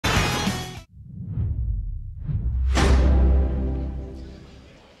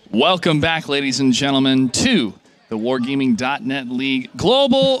Welcome back, ladies and gentlemen, to the Wargaming.net League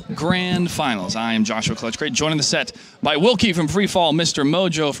Global Grand Finals. I am Joshua Clutchcrate, joined in the set by Wilkie from Freefall, Mr.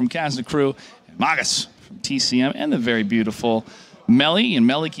 Mojo from Kazna Crew, and Magus from TCM, and the very beautiful Melly. And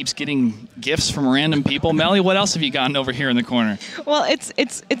Melly keeps getting gifts from random people. Melly, what else have you gotten over here in the corner? Well,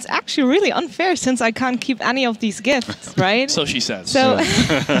 it's actually really unfair since I can't keep any of these gifts, right? So she says. So,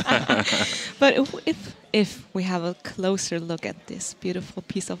 but if we have a closer look at this beautiful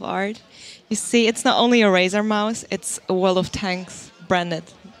piece of art, you see it's not only a Razer mouse, it's a World of Tanks branded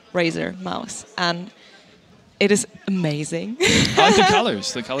Razer mouse. And it is amazing. I like the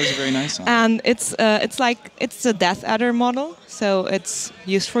colors. The colors are very nice on it. And it's a Death Adder model, so it's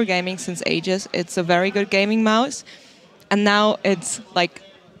used for gaming since ages. It's a very good gaming mouse. And now it's like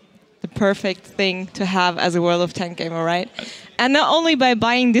the perfect thing to have as a World of Tank gamer, right? And not only by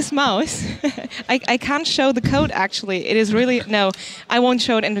buying this mouse, I can't show the code actually. It is really, no, I won't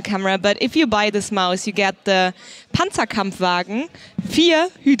show it into camera, but if you buy this mouse, you get the Panzerkampfwagen 4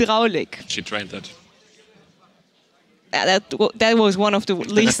 Hydraulik. She trained that. That was one of the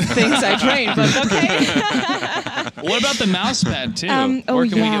least things I trained, but okay. What about the mouse pad too? Where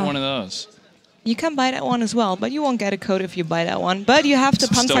can we get one of those? You can buy that one as well, but you won't get a code if you buy that one. But you have the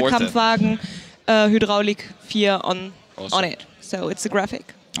Panzerkampfwagen Hydraulik 4 on it. So it's a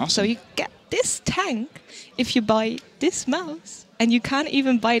graphic. Awesome. So you get this tank if you buy this mouse, and you can't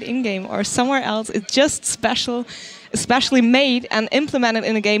even buy it in-game or somewhere else. It's just especially made and implemented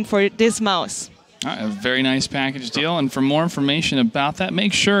in the game for this mouse. All right, a very nice package deal. And for more information about that,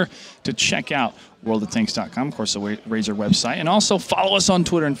 make sure to check out worldoftanks.com, of course, the Razer website. And also follow us on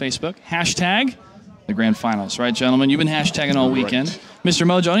Twitter and Facebook. Hashtag the Grand Finals. Right, gentlemen? You've been hashtagging all weekend. Mr.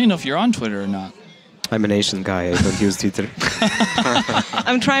 Mojo, I don't even know if you're on Twitter or not. I'm an Asian guy. I don't use Twitter.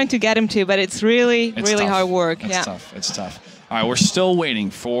 I'm trying to get him to, but it's really tough. hard work. It's tough. It's tough. All right, we're still waiting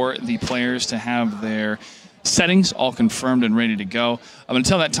for the players to have their settings all confirmed and ready to go.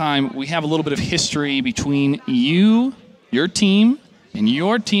 Until that time, we have a little bit of history between you, your team, and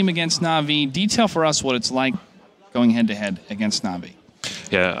your team against Na'Vi. Detail for us what it's like going head-to-head against Na'Vi.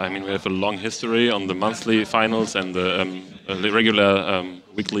 Yeah, I mean, we have a long history on the monthly finals and the regular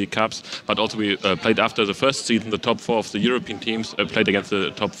weekly cups, but also we played after the first season, the top 4 of the European teams played against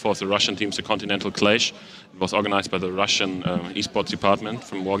the top 4 of the Russian teams, the Continental Clash. It was organized by the Russian esports department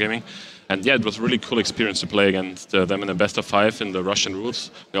from Wargaming. And yeah, it was a really cool experience to play against them in a best of 5 in the Russian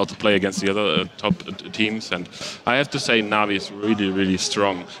rules. We also play against the other top teams. And I have to say, Na'Vi is really, really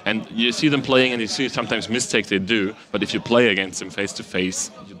strong. And you see them playing and you see sometimes mistakes they do. But if you play against them face to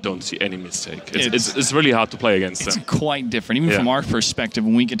face, you don't see any mistake. It's really hard to play against them. It's quite different. Even from our perspective,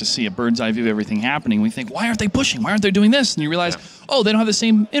 when we get to see a bird's eye view of everything happening, we think, why aren't they pushing? Why aren't they doing this? And you realize, oh, they don't have the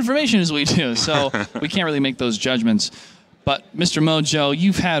same information as we do. So we can't really make those judgments. But, Mr. Mojo,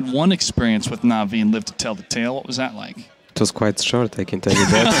 you've had one experience with Na'Vi and lived to tell the tale. What was that like? It was quite short, I can tell you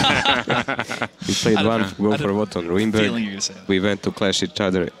that. We played one go for what on Ruinberg. We went to clash each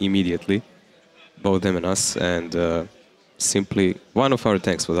other immediately, both them and us, and simply one of our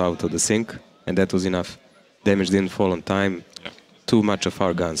tanks was out of the sync, and that was enough. Damage didn't fall on time. Too much of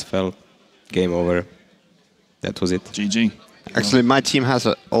our guns fell. Game over. That was it. GG. Actually, my team has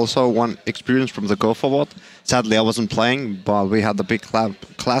also one experience from the Go Forward. Sadly, I wasn't playing, but we had the big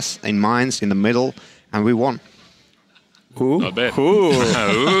class in Mainz in the middle, and we won. Not bad.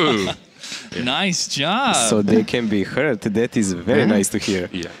 Nice job. So they can be hurt. That is very nice to hear.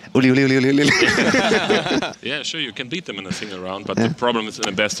 Yeah. Uli, uli, uli, uli, uli. Yeah, sure, you can beat them in a single round, but the problem is in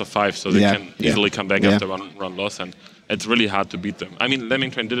a best of 5, so they can easily come back after one loss, and it's really hard to beat them. I mean, Lemming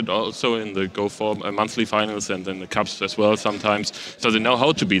did it also in the Go for monthly finals and in the cups as well sometimes, so they know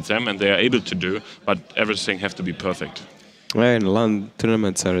how to beat them, and they are able to do, but everything has to be perfect. Well, and LAN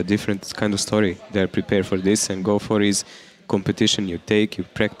tournaments are a different kind of story. They are prepared for this, and Go for is competition. You take, you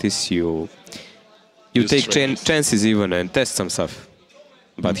practice, you take chances even and test some stuff.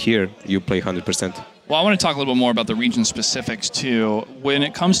 But here, you play 100%. Well, I want to talk a little bit more about the region specifics too. When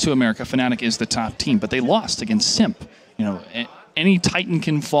it comes to America, Fnatic is the top team, but they lost against Simp. You know, any Titan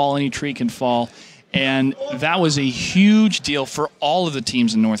can fall, any tree can fall. And that was a huge deal for all of the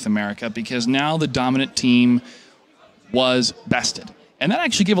teams in North America because now the dominant team was bested. And that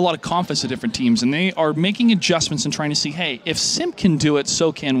actually gave a lot of confidence to different teams. And they are making adjustments and trying to see, hey, if Simp can do it,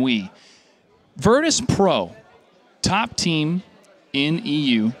 so can we. Virtus Pro, top team in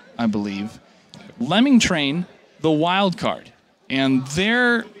EU, I believe. Lemming Train, the wild card. And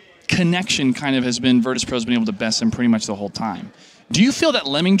their connection kind of has been Virtus Pro's been able to best them pretty much the whole time. Do you feel that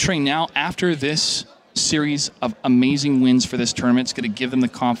Lemming Train now, after this series of amazing wins for this tournament. It's going to give them the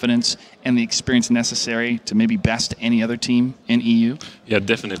confidence and the experience necessary to maybe best any other team in EU? Yeah,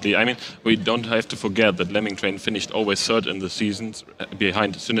 definitely. I mean, we don't have to forget that Lemming Train finished always third in the seasons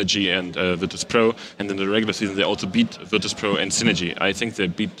behind Synergy and Virtus Pro, and in the regular season they also beat Virtus Pro and Synergy. I think they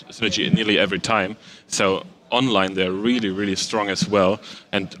beat Synergy nearly every time. So online they're really, really strong as well,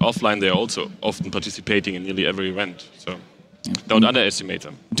 and offline they're also often participating in nearly every event. So don't underestimate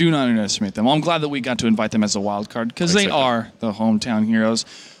them. Do not underestimate them. Well, I'm glad that we got to invite them as a wild card because they are the hometown heroes.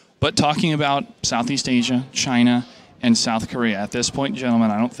 But talking about Southeast Asia, China, and South Korea, at this point, gentlemen,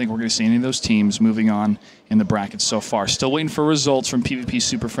 I don't think we're going to see any of those teams moving on in the brackets so far. Still waiting for results from PvP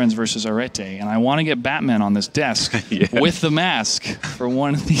Super Friends versus Arete, and I want to get Batman on this desk with the mask for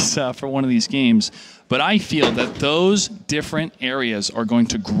one of these games. But I feel that those different areas are going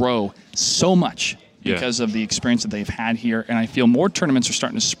to grow so much because of the experience that they've had here. And I feel more tournaments are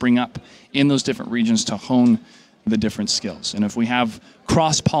starting to spring up in those different regions to hone the different skills. And if we have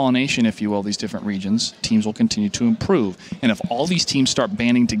cross-pollination, if you will, these different regions, teams will continue to improve. And if all these teams start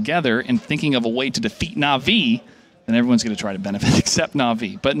banding together and thinking of a way to defeat Na'Vi, then everyone's going to try to benefit except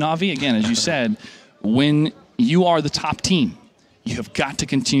Na'Vi. But Na'Vi, again, as you said, when you are the top team, you have got to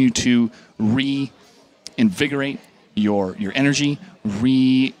continue to reinvigorate your energy,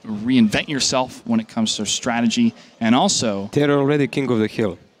 reinvent yourself when it comes to strategy, and also... They're already king of the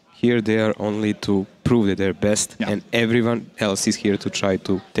hill. Here they are only to prove that they're best, and everyone else is here to try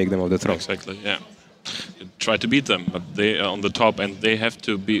to take them off the throne. Exactly, yeah. Try to beat them, but they are on the top, and they have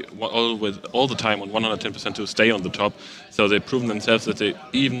to be all the time on 110% to stay on the top. So they've proven themselves that they,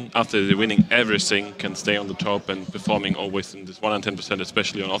 even after they're winning everything, can stay on the top and performing always in this 110%,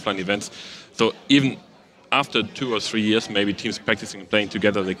 especially on offline events. So even after 2 or 3 years, maybe teams practicing and playing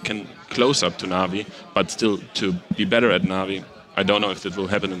together, they can close up to Na'Vi, but still to be better at Na'Vi. I don't know if it will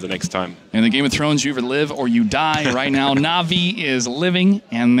happen in the next time. In the Game of Thrones, you either live or you die. Right now, Na'Vi is living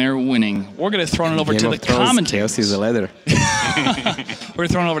and they're winning. We're going to throw it over to the commentators. Chaos is a ladder. We're going to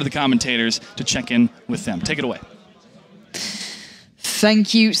throw it over to the commentators to check in with them. Take it away.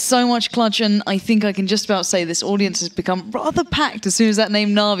 Thank you so much, Clutch, and I think I can just about say this audience has become rather packed as soon as that name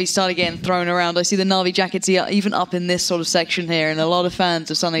Na'Vi started getting thrown around. I see the Na'Vi jackets here, even up in this sort of section here, and a lot of fans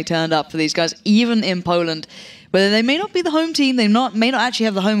have suddenly turned up for these guys, even in Poland. Whether they may not be the home team, they may not actually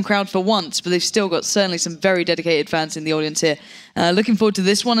have the home crowd for once, but they've still got certainly some very dedicated fans in the audience here. Looking forward to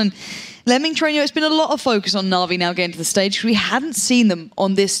this one. And Lemming Train, it's been a lot of focus on Na'Vi now getting to the stage, because we hadn't seen them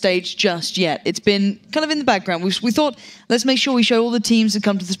on this stage just yet. It's been kind of in the background. We thought, let's make sure we show all the teams that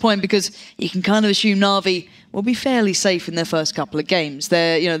come to this point, because you can kind of assume Na'Vi will be fairly safe in their first couple of games.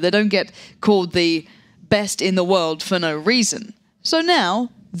 They don't get called the best in the world for no reason. So now,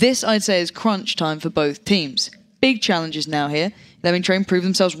 this I'd say is crunch time for both teams. Big challenges now here. Lemming Train proved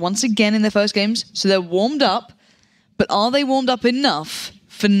themselves once again in their first games, so they're warmed up. But are they warmed up enough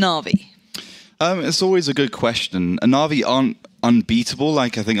for Na'Vi? It's always a good question. Na'Vi aren't unbeatable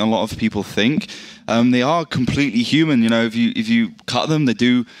like I think a lot of people think. They are completely human. If you cut them, they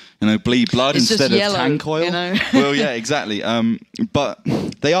do bleed blood instead of tank oil. Well, yeah, exactly. But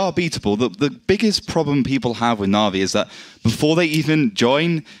they are beatable. The biggest problem people have with Na'Vi is that before they even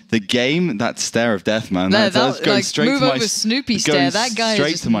join the game, that stare of death, man. That's going straight move to my over Snoopy stare. That guy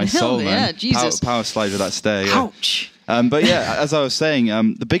straight is to my soul, man. Yeah, Jesus. Power slide with that stare. Yeah. Ouch. But yeah, as I was saying,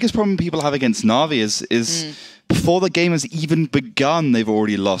 the biggest problem people have against Na'Vi is before the game has even begun, they've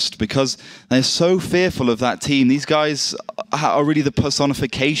already lost because they're so fearful of that team. These guys are really the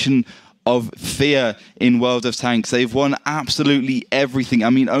personification of fear in World of Tanks. They've won absolutely everything. I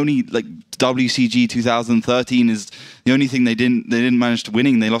mean, only like WCG 2013 is the only thing they didn't manage to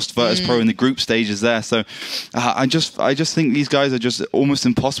winning. They lost Virtus Pro in the group stages there. So I just think these guys are just almost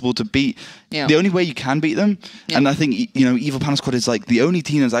impossible to beat. Yeah. The only way you can beat them, and I think Evil Panda Squad is like the only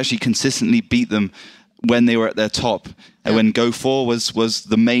team that's actually consistently beat them when they were at their top. And when Go4 was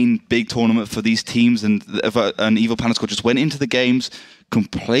the main big tournament for these teams, and Evil Panda Squad just went into the games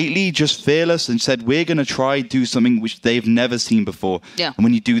completely just fearless and said, we're going to try do something which they've never seen before. Yeah. And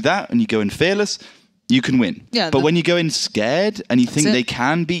when you do that and you go in fearless, you can win. Yeah, but when you go in scared and you think they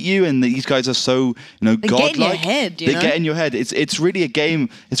can beat you, and these guys are so godlike, get in your head, they get in your head. It's really a game.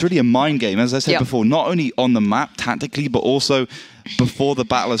 It's really a mind game, as I said before. Not only on the map tactically, but also before the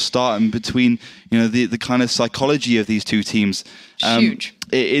battle has started, and between the kind of psychology of these two teams. Huge.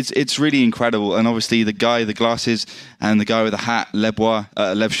 It's really incredible, and obviously the guy, the glasses, and the guy with the hat,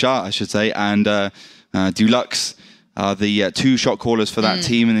 Levsha, I should say, and Dulux. The two shot callers for that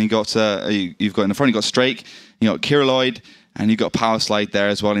team, and then you've got in the front, you've got Strake, you got Kiriloid, and you've got Power Slide there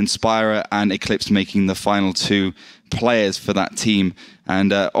as well, Inspirer and Eclipse making the final 2 players for that team.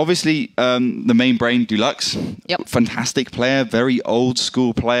 And obviously, the main brain, Deluxe, fantastic player, very old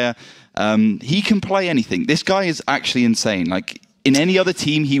school player. He can play anything. This guy is actually insane. Like, in any other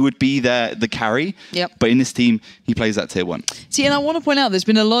team, he would be the carry. But in this team, he plays that tier 1. See, and I want to point out, there's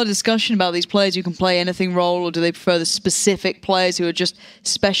been a lot of discussion about these players who can play anything role, or do they prefer the specific players who are just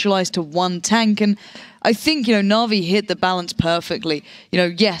specialized to one tank? And I think, Na'Vi hit the balance perfectly.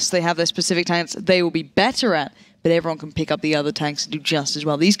 Yes, they have their specific tanks they will be better at, but everyone can pick up the other tanks and do just as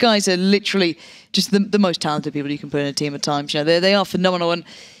well. These guys are literally just the most talented people you can put in a team at times. They are phenomenal, and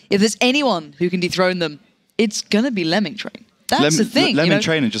if there's anyone who can dethrone them, it's going to be Lemming Train. That's the thing. Lemming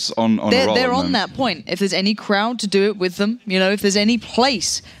Train are just on a roll. They're on that point. If there's any crowd to do it with them, if there's any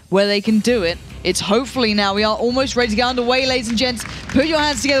place where they can do it, it's hopefully now. We are almost ready to get underway, ladies and gents. Put your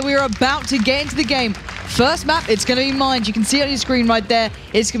hands together. We are about to get into the game. First map, it's going to be Mind. You can see it on your screen right there.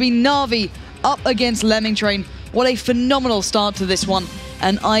 It's going to be Na'Vi up against Lemming Train. What a phenomenal start to this one.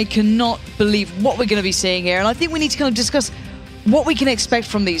 And I cannot believe what we're going to be seeing here. And I think we need to kind of discuss what we can expect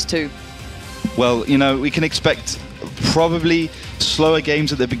from these two. Well, we can expect probably slower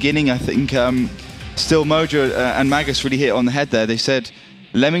games at the beginning. I think still Mojo and Magus really hit it on the head there. They said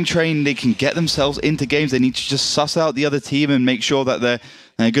Lemming Train, they can get themselves into games. They need to just suss out the other team and make sure that they're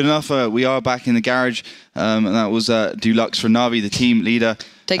good enough. We are back in the garage, and that was Deluxe for Na'Vi, the team leader.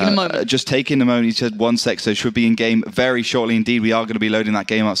 Taking a moment. Just taking a moment. He said 1 sec, so should be in game very shortly indeed. We are going to be loading that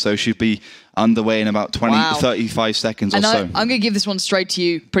game up, so should be underway in about 35 seconds or so. I'm going to give this one straight to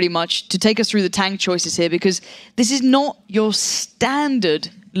you, pretty much, to take us through the tank choices here, because this is not your standard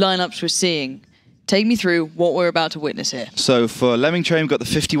lineups we're seeing. Take me through what we're about to witness here. So for Lemming Train, we've got the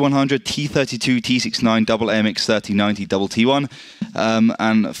 5100, T32, T69, double AMX 3090, double T1.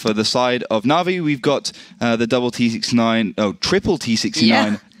 And for the side of Na'Vi, we've got the double T69, triple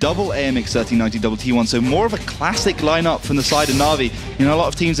T69, double AMX 3090, double T1. So more of a classic lineup from the side of Na'Vi. A lot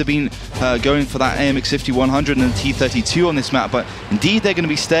of teams have been going for that AMX 5100 and the T32 on this map, but indeed they're going to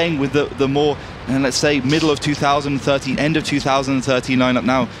be staying with the more, let's say, middle of 2013, end of 2013 lineup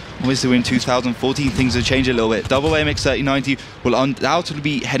now. Obviously, we're in 2014, things have changed a little bit. Double AMX 3090 will undoubtedly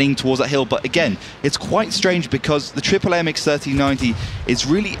be heading towards that hill, but again, it's quite strange because the triple AMX 3090 is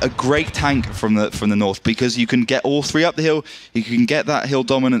really a great tank from the north, because you can get all 3 up the hill, you can get that hill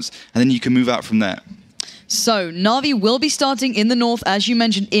dominance, and then you can move out from there. So, Na'Vi will be starting in the north, as you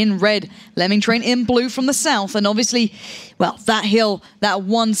mentioned, in red. Lemming Train in blue from the south. And obviously, well, that hill, that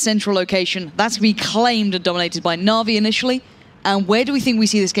one central location, that's going to be claimed and dominated by Na'Vi initially. And where do we think we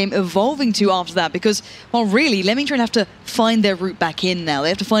see this game evolving to after that? Because, well, really, Lemming Train have to find their route back in now. They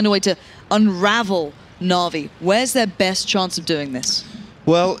have to find a way to unravel Na'Vi. Where's their best chance of doing this?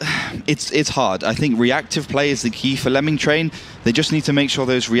 Well, it's hard. I think reactive play is the key for Lemming Train. They just need to make sure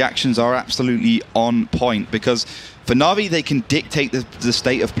those reactions are absolutely on point, because for Na'Vi, they can dictate the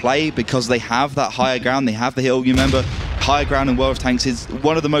state of play because they have that higher ground, they have the hill. You remember, higher ground in World of Tanks is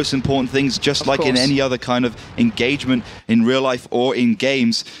one of the most important things, just like in any other kind of engagement in real life or in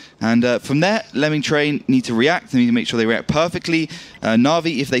games. And from there, Lemming Train need to react. They need to make sure they react perfectly.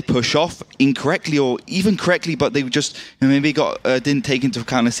 Na'Vi, if they push off incorrectly or even correctly, but they just maybe didn't take into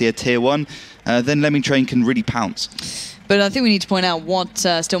account, let's say, a tier 1, then Lemming Train can really pounce. But I think we need to point out what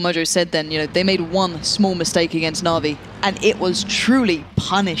Still Mojo said then. They made one small mistake against Na'Vi, and it was truly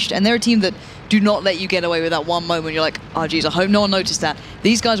punished. And they're a team that do not let you get away with that one moment. You're like, oh, geez, I hope no one noticed that.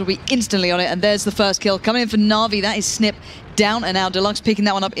 These guys will be instantly on it, and there's the first kill. Coming in for Na'Vi, that is Snip down and out. Deluxe picking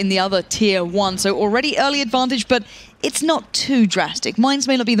that one up in the other tier 1. So already early advantage, but it's not too drastic. Mines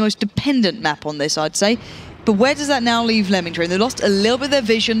may not be the most dependent map on this, I'd say. But where does that now leave Lemming Train? They lost a little bit of their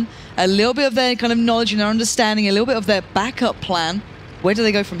vision, a little bit of their kind of knowledge and their understanding, a little bit of their backup plan. Where do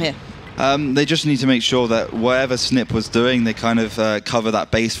they go from here? They just need to make sure that whatever Snip was doing, they kind of cover that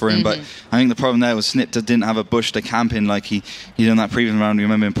base for him. But I think the problem there was Snip didn't have a bush to camp in like he did in that previous round. You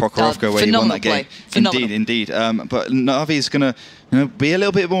remember in Prokhorovka where he won that game. Indeed. But Na'Vi is going to be a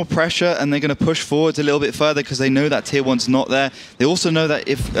little bit more pressure, and they're going to push forwards a little bit further because they know that tier 1's not there. They also know that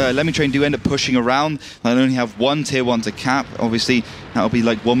if Lemming Train do end up pushing around, they'll only have one tier 1 to cap. Obviously, that'll be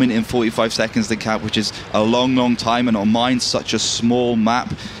like 1 minute and 45 seconds to cap, which is a long time. And on Mine's such a small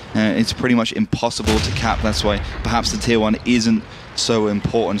map, it's pretty much impossible to cap. That's why perhaps the tier 1 isn't so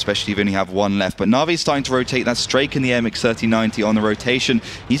important, especially if you only have one left. But Na'Vi's starting to rotate. That's Drake in the MX 3090 on the rotation.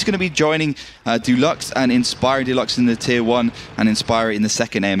 He's going to be joining Deluxe and Inspire Deluxe in the tier 1 and Inspire in the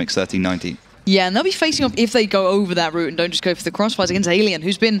second AMX 1390. Yeah, and they'll be facing off if they go over that route and don't just go for the crossfires against Alien,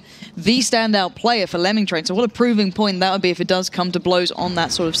 who's been the standout player for Lemming Train. So what a proving point that would be if it does come to blows on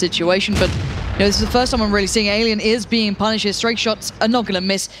that sort of situation. But this is the first time I'm really seeing Alien is being punished here. Strike shots are not going to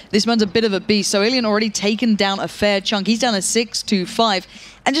miss. This man's a bit of a beast. So Alien already taken down a fair chunk. He's down a 6-5.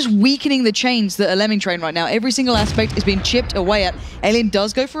 And just weakening the chains that are Lemming Train right now. Every single aspect is being chipped away at. Alien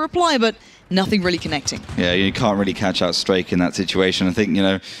does go for reply, but nothing really connecting. Yeah, you can't really catch out Strake in that situation. I think,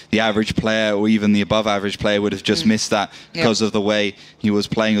 the average player or even the above average player would have just missed that because of the way he was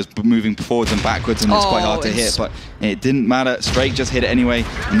playing. He was moving forwards and backwards, and it's quite hard to hit, but it didn't matter. Strake just hit it anyway.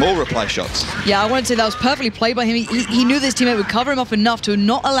 More reply shots. Yeah, I wanted to say that was perfectly played by him. He knew this teammate would cover him off enough to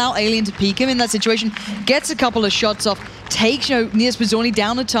not allow Alien to peek him in that situation. Gets a couple of shots off, takes Nias Bazzoni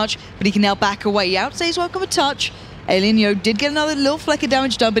down a touch, but he can now back away. He outstays welcome a touch. Alien, did get another little fleck of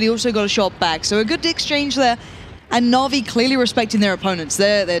damage done, but he also got a shot back. So a good exchange there. And Na'Vi clearly respecting their opponents.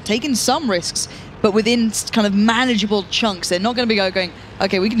 They're taking some risks, but within kind of manageable chunks. They're not going to be going,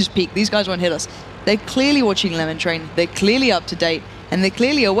 okay, we can just peek. These guys won't hit us. They're clearly watching Lemming Train. They're clearly up to date. And they're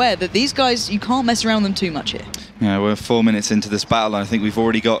clearly aware that these guys, you can't mess around them too much here. Yeah, we're 4 minutes into this battle, and I think we've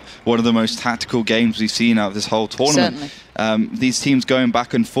already got one of the most tactical games we've seen out of this whole tournament. These teams going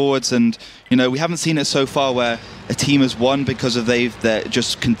back and forwards, and we haven't seen it so far where a team has won because of they're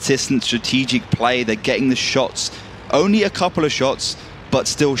just consistent strategic play. They're getting the shots, only a couple of shots, but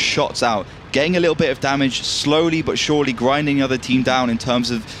still shots out. Getting a little bit of damage, slowly but surely grinding the other team down in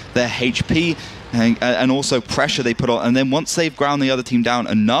terms of their HP and also pressure they put on. And then once they've ground the other team down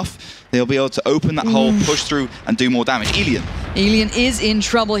enough, they'll be able to open that hole, push through, and do more damage. Alien is in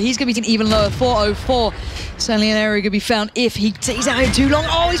trouble. He's going to be even lower, 404. Certainly an area going to be found if he stays out here too long.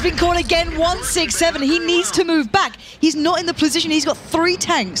 Oh, he's been caught again, 167. He needs to move back. He's not in the position. He's got 3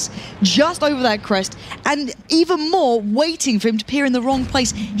 tanks just over that crest, and even more waiting for him to appear in the wrong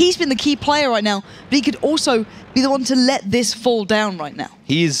place. He's been the key player right now, but he could also be the one to let this fall down right now.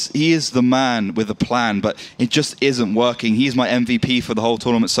 He is the man with a plan, but it just isn't working. He's my MVP for the whole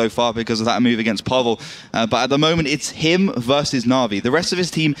tournament so far because of that move against Pavel. But at the moment, it's him versus Na'Vi. The rest of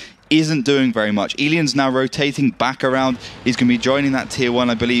his team isn't doing very much. Alien's now rotating back around. He's going to be joining that tier 1,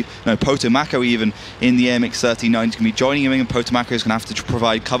 I believe. No, Potomako even in the MX-39. He's going to be joining him, and Potomako is going to have to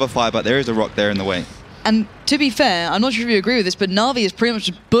provide cover fire, but there is a rock there in the way. And to be fair, I'm not sure if you agree with this, but Na'Vi has pretty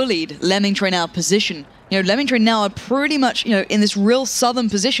much bullied Lemming Train out of position. Lemming Train now are pretty much, in this real southern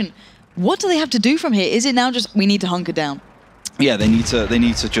position. What do they have to do from here? Is it now just, we need to hunker down? Yeah, they need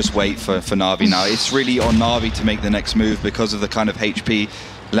to just wait for Na'Vi now. It's really on Na'Vi to make the next move because of the kind of HP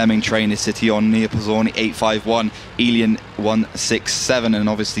Lemming Train is sitting on. Near Pazzoni 851, Alien 167, and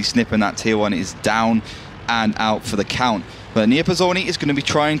obviously Snip in that tier 1 is down and out for the count. But Near Pazzoni is going to be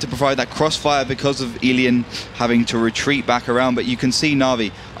trying to provide that crossfire because of Alien having to retreat back around. But you can see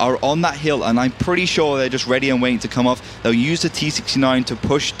Na'Vi are on that hill, and I'm pretty sure they're just ready and waiting to come off. They'll use the T69 to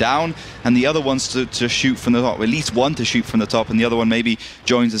push down, and the other ones to shoot from the top. At least one to shoot from the top, and the other one maybe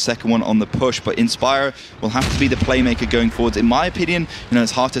joins the second one on the push. But Inspire will have to be the playmaker going forwards. In my opinion,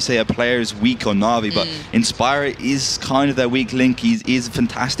 it's hard to say a player is weak on Na'Vi, but Inspire is kind of their weak link. He is a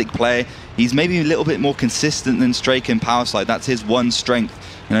fantastic player. He's maybe a little bit more consistent than Strake in power slide. That's his one strength.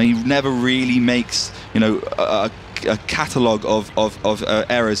 He never really makes, a catalogue of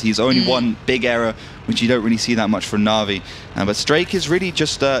errors. He's only one big error, which you don't really see that much from Na'Vi. But Strake is really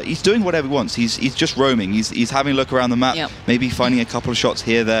just, he's doing whatever he wants. He's just roaming. He's having a look around the map, maybe finding a couple of shots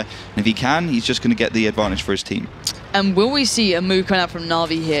here, there. And if he can, he's just going to get the advantage for his team. And will we see a move coming out from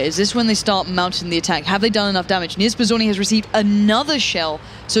Na'Vi here? Is this when they start mounting the attack? Have they done enough damage? Nias Bazzoni has received another shell,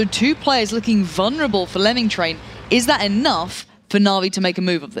 so 2 players looking vulnerable for Lemming Train. Is that enough for Na'Vi to make a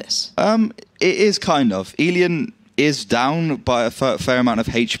move of this? It is kind of. Alien is down by a fair amount of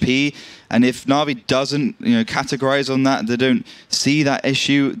HP, and if Na'Vi doesn't categorize on that, they don't see that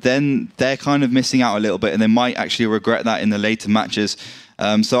issue, then they're kind of missing out a little bit, and they might actually regret that in the later matches.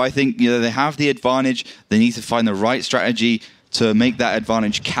 So I think they have the advantage. They need to find the right strategy to make that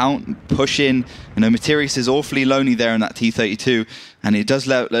advantage count, push in. Materius is awfully lonely there in that T32, and it does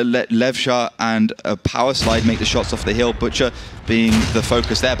let Levshar and a power slide make the shots off the hill, Butcher being the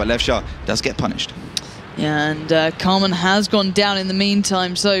focus there, but Levshar does get punished. Yeah, and Carmen has gone down in the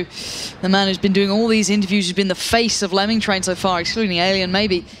meantime, so the man who's been doing all these interviews, who's been the face of Lemming Train so far, excluding Alien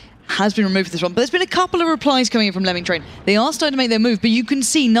maybe, has been removed for this one. But there's been a couple of replies coming in from Lemming Train. They are starting to make their move, but you can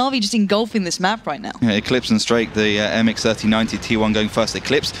see Na'Vi just engulfing this map right now. Yeah, Eclipse and Strake, the MX-3090 T1 going first.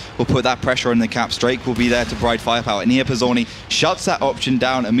 Eclipse will put that pressure on the cap. Strake will be there to provide firepower. And here Pazzoni shuts that option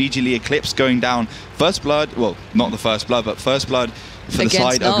down immediately. Eclipse going down. First blood, well, not the first blood, but first blood for the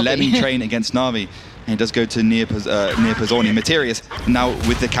side of Lemming Train against Na'Vi. And it does go to near Pizzoni. Materius now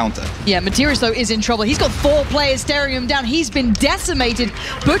with the counter. Yeah, Materius, though, is in trouble. He's got 4 players staring him down. He's been decimated.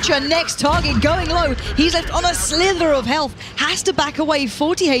 Butcher, next target, going low. He's left on a slither of health. Has to back away,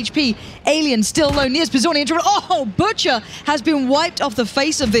 40 HP. Alien still low. Nears Pizzoni in trouble. Oh, Butcher has been wiped off the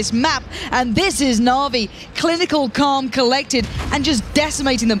face of this map. And this is Na'Vi. Clinical, calm, collected, and just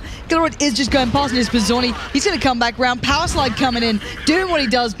decimating them. Gilroyd is just going past Nears Pizzoni. He's going to come back round. Power Slide coming in, doing what he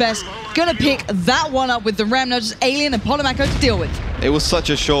does best. Gonna pick that one up with the Ram. Now just Alien and Potomaco to deal with. It was such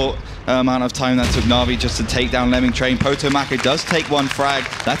a short amount of time that took Na'Vi just to take down Lemming Train. Potomaco does take 1 frag.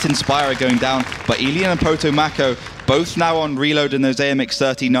 That's Inspirer going down. But Alien and Potomaco both now on reload in those AMX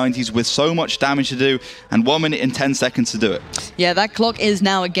 3090s with so much damage to do and 1 minute and 10 seconds to do it. Yeah, that clock is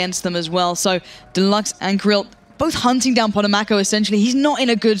now against them as well. So Deluxe and Krill both hunting down Potomaco, essentially. He's not in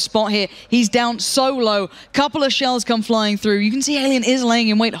a good spot here. He's down so low. Couple of shells come flying through. You can see Alien is laying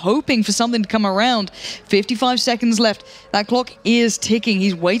in wait, hoping for something to come around. 55 seconds left. That clock is ticking.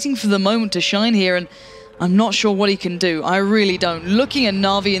 He's waiting for the moment to shine here, and I'm not sure what he can do. I really don't. Looking at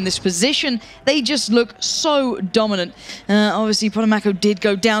Na'Vi in this position, they just look so dominant. Obviously, Potomaco did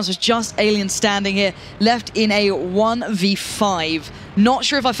go down, so it's just Alien standing here, left in a 1v5. Not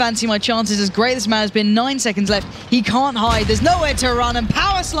sure if I fancy my chances. As great as this man has been, 9 seconds left. He can't hide. There's nowhere to run, and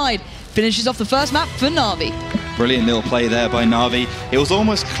Power Slide finishes off the first map for Na'Vi. Brilliant little play there by Na'Vi. It was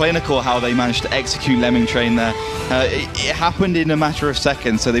almost clinical how they managed to execute Lemming Train there. It happened in a matter of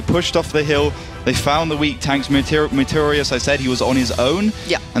seconds. So they pushed off the hill. They found the weak tanks. Materius, I said, he was on his own.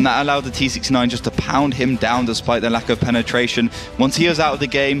 Yeah. And that allowed the T-69 just to pound him down despite their lack of penetration. Once he was out of the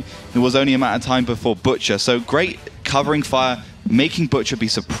game, it was only a matter of time before Butcher. So great covering fire, making Butcher be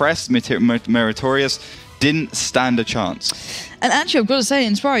suppressed. Meritorious didn't stand a chance. And actually, I've got to say,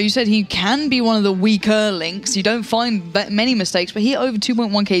 Inspire, you said he can be one of the weaker links. You don't find many mistakes, but he had over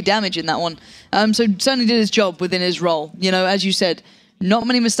 2.1k damage in that one. So certainly did his job within his role. You know, as you said, not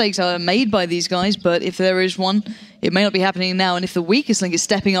many mistakes are made by these guys, but if there is one, it may not be happening now. And if the weakest link is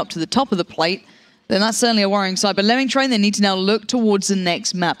stepping up to the top of the plate, then that's certainly a worrying side. But Lemming Train, they need to now look towards the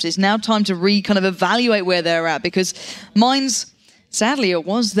next maps. It's now time to kind of evaluate where they're at, because Mines, sadly, it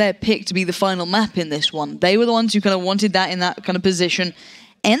was their pick to be the final map in this one. They were the ones who kind of wanted that in that kind of position.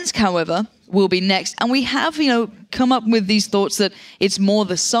 Ensk, however, will be next. And we have, you know, come up with these thoughts that it's more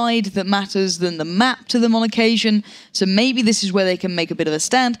the side that matters than the map to them on occasion. So maybe this is where they can make a bit of a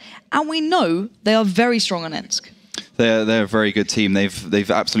stand. And we know they are very strong on Ensk. They're a very good team. They've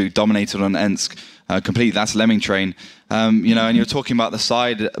absolutely dominated on Ensk. Completely. That's Lemming Train. You know, and you're talking about the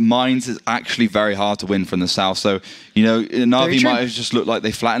side. Mines is actually very hard to win from the south. So, you know, Na'Vi might have just looked like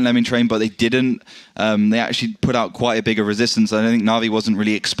they flattened Lemming Train, but they didn't. They actually put out quite a bigger resistance. I don't think Na'Vi wasn't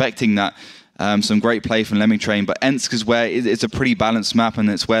really expecting that. Some great play from Lemming Train, but Ensk is where it's a pretty balanced map, and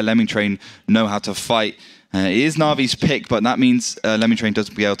it's where Lemming Train know how to fight. It is Na'Vi's pick, but that means Lemming Train does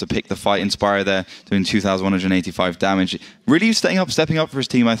be able to pick the fight. Inspire there, doing 2,185 damage. Really stepping up for his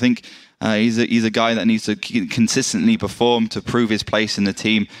team, I think. He's a guy that needs to consistently perform to prove his place in the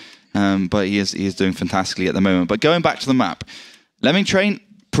team, but he is doing fantastically at the moment. But going back to the map, Lemming Train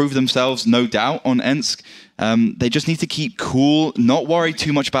proved themselves, no doubt, on Ensk. They just need to keep cool, not worry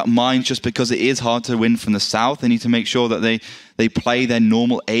too much about Mines, just because it is hard to win from the south. They need to make sure that they play their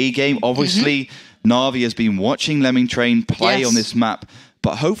normal A game. Obviously, Na'Vi has been watching Lemming Train play on this map,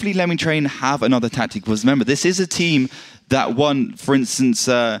 but hopefully Lemming Train have another tactic. Because remember, this is a team that won, for instance,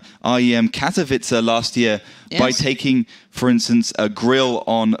 IEM Katowice last year by taking, for instance, a grill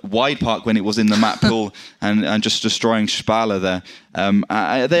on Wide Park when it was in the map pool and just destroying Spala there.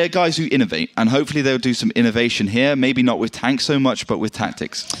 They are guys who innovate, and hopefully they'll do some innovation here. Maybe not with tanks so much, but with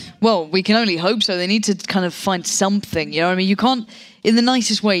tactics. Well, we can only hope so. They need to kind of find something. You know what I mean? You can't, in the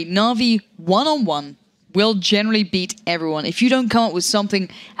nicest way, Na'Vi one-on-one will generally beat everyone. If you don't come up with something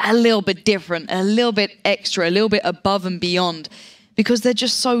a little bit different, a little bit extra, a little bit above and beyond, because they're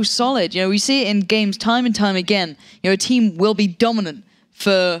just so solid. You know, we see it in games time and time again. You know, a team will be dominant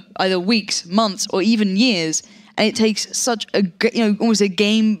for either weeks, months, or even years, and it takes such a, you know, almost a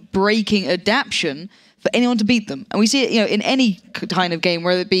game-breaking adaptation for anyone to beat them. And we see it, you know, in any kind of game,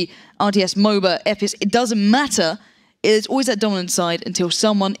 whether it be RTS, MOBA, FPS, it doesn't matter. It's always that dominant side until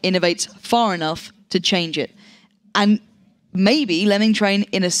someone innovates far enough to change it. And maybe Lemming Train,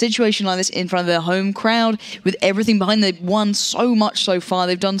 in a situation like this, in front of their home crowd, with everything behind them, they've won so much so far,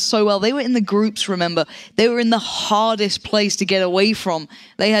 they've done so well. They were in the groups, remember. They were in the hardest place to get away from.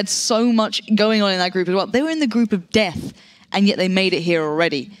 They had so much going on in that group as well. They were in the group of death, and yet they made it here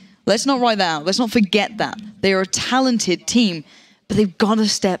already. Let's not write that out. Let's not forget that. They are a talented team, but they've got to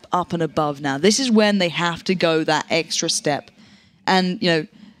step up and above now. This is when they have to go that extra step. And, you know,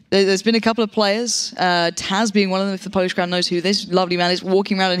 There's been a couple of players, Taz being one of them, if the Polish crowd knows who this lovely man is,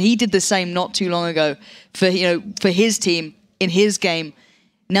 walking around, and he did the same not too long ago for his team in his game.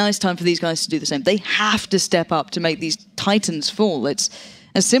 Now it's time for these guys to do the same. They have to step up to make these Titans fall. It's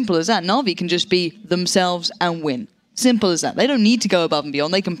as simple as that. Na'Vi can just be themselves and win. Simple as that. They don't need to go above and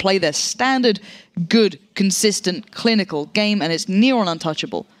beyond. They can play their standard, good, consistent, clinical game, and it's near on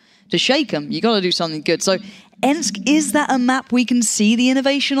untouchable. To shake them, you got to do something good. So Ensk, is that a map we can see the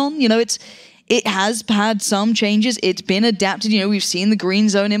innovation on? It has had some changes. It's been adapted. We've seen the green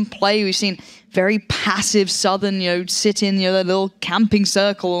zone in play. We've seen very passive Southern, sit in, that little camping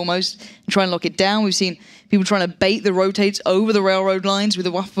circle almost and try and lock it down. We've seen people trying to bait the rotates over the railroad lines with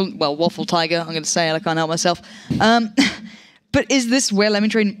the Waffle Tiger. I'm going to say it, I can't help myself. But is this where Lemming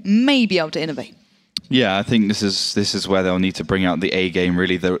Train may be able to innovate? Yeah, I think this is where they'll need to bring out the A game,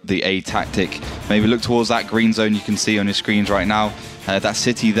 really, the A tactic. Maybe look towards that green zone you can see on your screens right now. That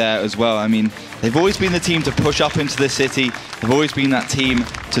city there as well. I mean, they've always been the team to push up into the city. They've always been that team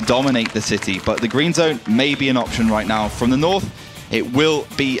to dominate the city. But the green zone may be an option right now. From the north, it will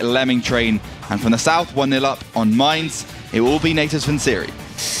be Lemming Train. And from the south, 1-0 up on Mines, it will be Natus Vincere.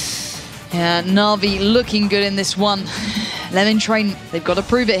 Yeah, Na'Vi looking good in this one. Lemming Train, they've got to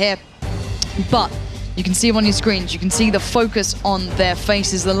prove it here. But you can see them on your screens. You can see the focus on their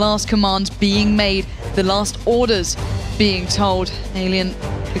faces, the last commands being made, the last orders being told. Alien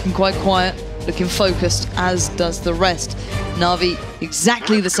looking quite quiet, looking focused, as does the rest. Na'Vi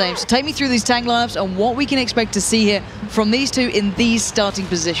exactly the same. So take me through these tank lineups and what we can expect to see here from these two in these starting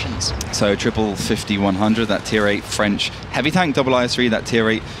positions. So triple 50-100, that tier 8 French heavy tank, double IS-3, that tier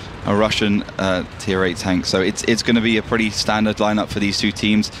 8 a Russian tier 8 tank. So it's going to be a pretty standard lineup for these two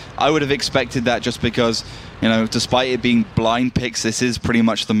teams. I would have expected that just because, despite it being blind picks, this is pretty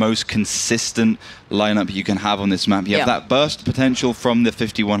much the most consistent lineup you can have on this map. You have that burst potential from the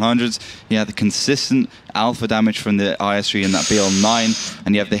 50-100s, you have the consistent alpha damage from the IS-3 and that BL9,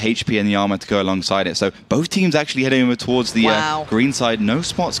 and you have the HP and the armor to go alongside it. So both teams actually heading over towards the green side. No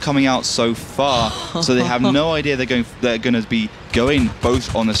spots coming out so far, so they have no idea they're going to be going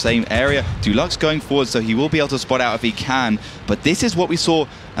both on the same area. Dulux going forward, so he will be able to spot out if he can. But this is what we saw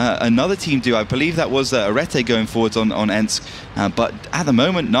another team do. I believe that was Arete going forwards on Ensk. But at the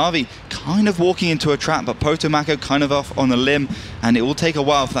moment, Na'Vi kind of walking into a trap, but Potomaco kind of off on the limb, and it will take a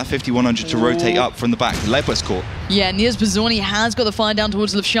while for that 50-100 to rotate up from the back. Lepus caught. Yeah, Niers Bazorni has got the fire down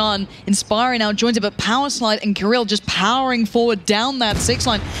towards Lefshan. Inspiring now joins it, but Power Slide and Kirill just powering forward down that 6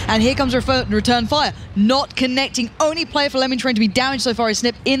 line. And here comes return fire. Not connecting. Only player for Lemming Train to be damaged so far is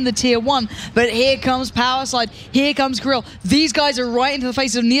Snip in the tier 1. But here comes Power Slide. Here comes Kirill. These guys are right into the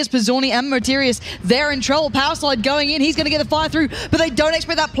faces of Niers Bazorni and Martirius. They're in trouble. Power Slide going in. He's going to get the fire through, but they don't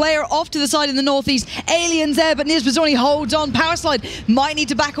expect that player off to the side in the northeast. Aliens there, but Niers Bazorni holds on. Power Slide might need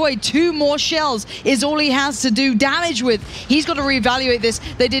to back away. 2 more shells is all he has to do damage with. He's got to reevaluate this.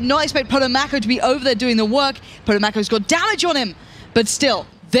 They did not expect Potomaco to be over there doing the work. Potomaco's got damage on him, but still,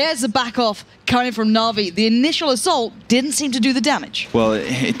 there's the back off coming from Na'Vi. The initial assault didn't seem to do the damage. Well,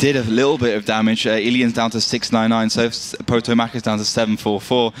 it did a little bit of damage. Ilian's down to 699, so Potomaco's down to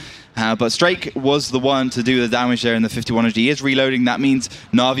 744. But Strake was the one to do the damage there in the 5100. He is reloading. That means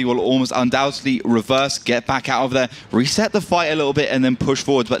Na'Vi will almost undoubtedly reverse, get back out of there, reset the fight a little bit, and then push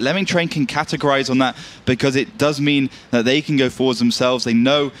forwards. But Lemming Train can categorize on that because it does mean that they can go forwards themselves. They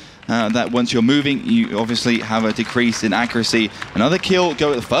know that once you're moving, you obviously have a decrease in accuracy. Another kill,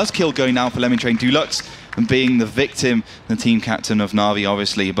 the first kill going down for Lemming Train. Dulux and being the victim, the team captain of Na'Vi,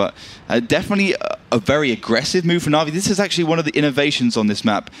 obviously. But definitely a very aggressive move for Na'Vi. This is actually one of the innovations on this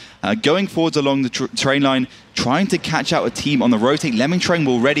map. Going forwards along the train line, trying to catch out a team on the rotate. Lemming Train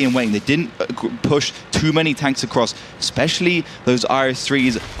were ready and waiting. They didn't push too many tanks across, especially those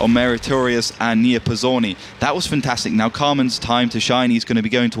IS-3s on Meritorious and Nia Pizzorni. That was fantastic. Now Carmen's time to shine. He's going to be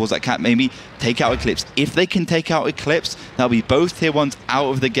going towards that cap, maybe take out Eclipse. If they can take out Eclipse, that'll be both tier 1s out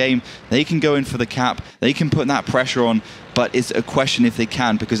of the game. They can go in for the cap. They can put that pressure on, but it's a question if they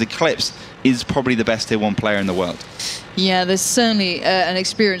can, because Eclipse is probably the best tier 1 player in the world. Yeah, there's certainly an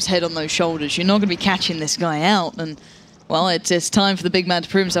experienced head on those shoulders. You're not going to be catching this guy out, and well, it's time for the big man to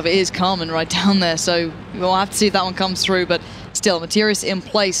prove himself. It is Carmen right down there, so we'll have to see if that one comes through, but still, Materius in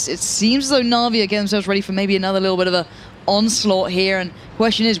place. It seems as though Na'Vi are getting themselves ready for maybe another little bit of a onslaught here, and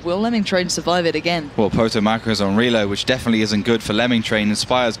question is, will Lemming Train survive it again? Well, Potomaco's on reload, which definitely isn't good for Lemming Train.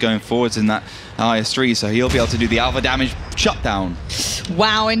 Inspire's going forwards in that IS-3, so he'll be able to do the alpha damage shutdown.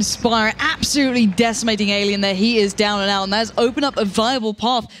 Wow, Inspire absolutely decimating Alien there. He is down and out, and that's opened up a viable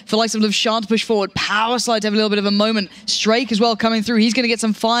path for the likes of Levshard to push forward. Power Slide to have a little bit of a moment. Strake as well coming through. He's going to get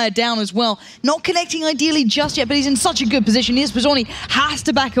some fire down as well. Not connecting ideally just yet, but he's in such a good position. Niels Pizzoni has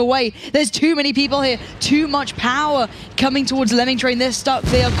to back away. There's too many people here. Too much power coming towards Lemming Train. They're stuck.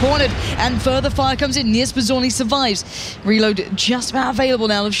 They are cornered, and further fire comes in. Niels Pizzoni survives. Reload just about available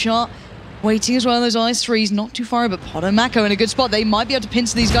now. Levshard waiting as well on those IS-3s, not too far, but Potomako in a good spot. They might be able to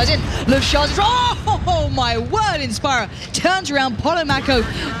pincer these guys in. Levshard, oh my word, Inspire turns around. Potomako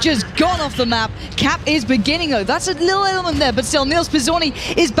just gone off the map. Cap is beginning though. That's a little element there, but still Niels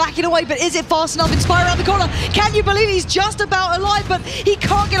Pizzoni is backing away, but is it fast enough? Inspire around the corner. Can you believe he's just about alive, but he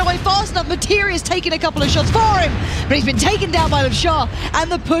can't get away fast enough. Materia's taking a couple of shots for him, but he's been taken down by Levshard,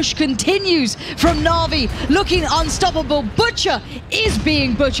 and the push continues from Na'Vi, looking unstoppable. Butcher is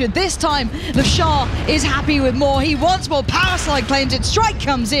being butchered. This time Levshard is happy with more. He wants more. Power Slide claims it. Strike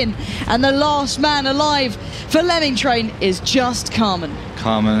comes in, and the last man alive for Lemming Train is just Carmen.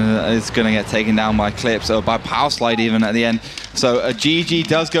 Carmen is going to get taken down by Clips, or by Power Slide even at the end. So a GG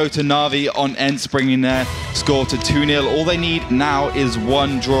does go to Na'Vi on Ents, bringing their score to 2-0. All they need now is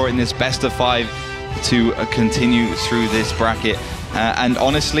one draw in this best of 5 to continue through this bracket. And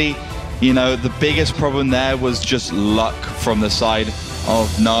honestly, you know, the biggest problem there was just luck from the side of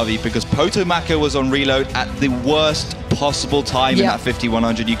Na'Vi, because Potomako was on reload at the worst possible time in that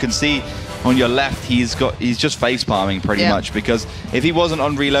 5100. You can see on your left he's just face palming pretty much, because if he wasn't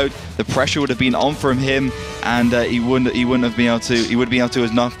on reload, the pressure would have been on from him, and he wouldn't have been able to do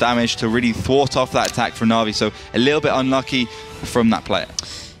enough damage to really thwart off that attack from Na'Vi. So a little bit unlucky from that player.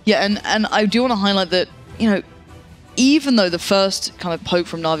 Yeah, and I do want to highlight that, you know, even though the first kind of poke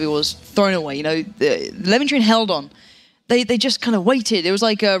from Na'Vi was thrown away, you know, the Lemming Train held on. They just kind of waited. It was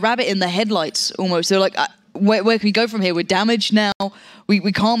like a rabbit in the headlights almost. They're like, where can we go from here? We're damaged now.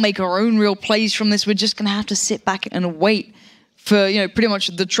 We can't make our own real plays from this. We're just going to have to sit back and wait for, you know, pretty much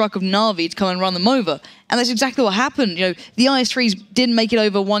the truck of Na'Vi to come and run them over. And that's exactly what happened. You know, the IS-3s didn't make it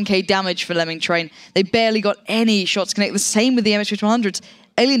over 1k damage for Lemming Train. They barely got any shots connected. The same with the MX-5100s.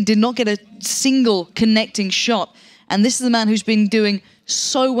 Alien did not get a single connecting shot. And this is the man who's been doing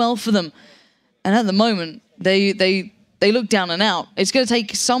so well for them. And at the moment, they look down and out. It's going to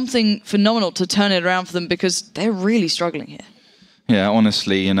take something phenomenal to turn it around for them, because they're really struggling here. Yeah,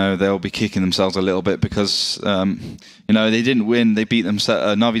 honestly, you know, they'll be kicking themselves a little bit because, you know, they didn't win. They beat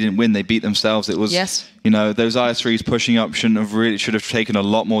themselves. Na'Vi didn't win. They beat themselves. It was, you know, those IS-3s pushing up should have taken a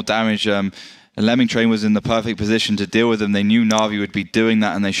lot more damage. Lemming Train was in the perfect position to deal with them. They knew Na'Vi would be doing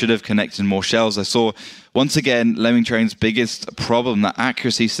that, and they should have connected more shells. I saw, once again, Lemming Train's biggest problem, that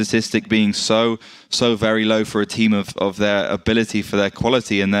accuracy statistic being so very low for a team of their ability, for their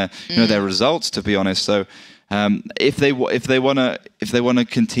quality and their you know, their results, to be honest. So if they want to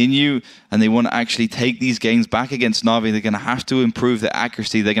continue and they want to actually take these games back against Na'Vi, they're going to have to improve their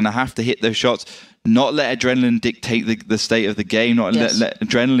accuracy. They're going to have to hit those shots. Not let adrenaline dictate the state of the game, not let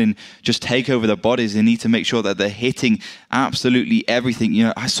adrenaline just take over their bodies. They need to make sure that they're hitting absolutely everything. You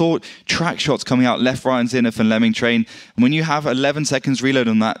know, I saw track shots coming out left, right, and Zenith and Lemming Train. And when you have 11 seconds reload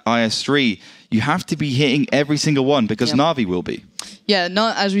on that IS-3, you have to be hitting every single one, because Na'Vi will be. Yeah,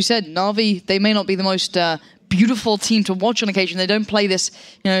 no, as we said, Na'Vi, they may not be the most beautiful team to watch on occasion. They don't play this,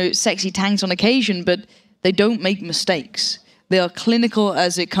 you know, sexy tanks on occasion, but they don't make mistakes. They are clinical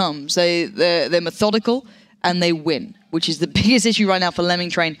as it comes. They're methodical, and they win, which is the biggest issue right now for Lemming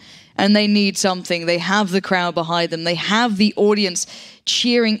Train. And they need something. They have the crowd behind them. They have the audience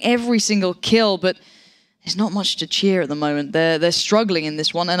cheering every single kill, but there's not much to cheer at the moment. They're struggling in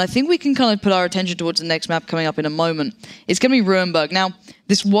this one, and I think we can kind of put our attention towards the next map coming up in a moment. It's going to be Ruinberg. Now,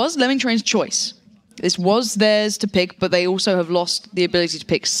 this was Lemming Train's choice. This was theirs to pick, but they also have lost the ability to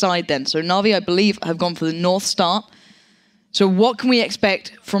pick side then. So Na'Vi, I believe, have gone for the north start. So what can we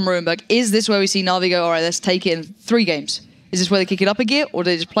expect from Ruinberg? Is this where we see Na'Vi go, all right, let's take it in 3 games? Is this where they kick it up a gear, or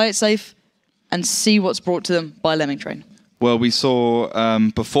do they just play it safe and see what's brought to them by Lemming Train? Well, we saw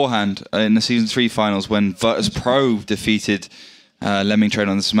beforehand in the Season 3 finals when Virtus Pro defeated Lemming Train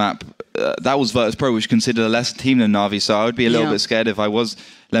on this map. That was Virtus Pro, which considered a lesser team than Na'Vi, so I would be a little bit scared if I was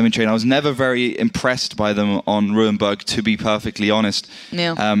Lemming Train. I was never very impressed by them on Ruinberg, to be perfectly honest.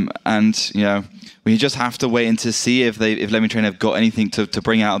 And, you know, we just have to wait and to see if Lemming Train have got anything to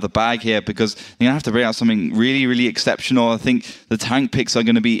bring out of the bag here, because they're going to have to bring out something really, really exceptional. I think the tank picks are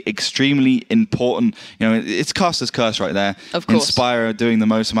going to be extremely important. You know, it's Caster's curse right there. Of course. Inspire doing the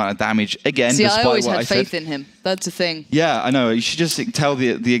most amount of damage. Again, see, despite I always what had faith in him. That's the thing. Yeah, I know. You should just tell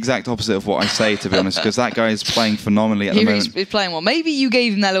the exact opposite of what I say, to be honest, because that guy is playing phenomenally at the moment. He's playing well. Maybe you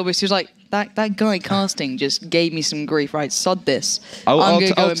gave him that little bit. He was like, That guy casting just gave me some grief. Right, sod this. I'm going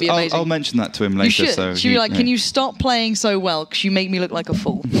to go and be amazing. I'll mention that to him later. You should. So She'll be like, can you stop playing so well? Because you make me look like a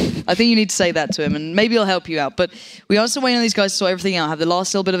fool. I think you need to say that to him, and maybe he'll help you out. But we are still waiting on these guys to sort everything out, have the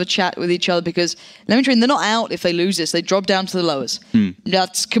last little bit of a chat with each other, because Lemming Train, they're not out if they lose this. They drop down to the lowers.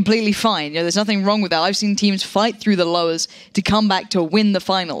 That's completely fine. There's nothing wrong with that. I've seen teams fight through the lowers to come back to win the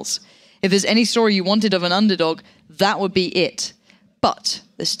finals. If there's any story you wanted of an underdog, that would be it. But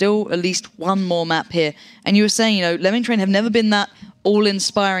there's still at least one more map here. And you were saying, Lemming Train have never been that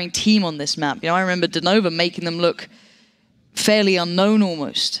all-inspiring team on this map. I remember Denova making them look fairly unknown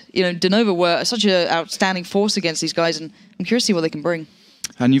almost. Denova were such an outstanding force against these guys, and I'm curious to see what they can bring.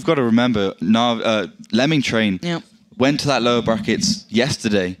 And you've got to remember, Lemming Train went to that lower brackets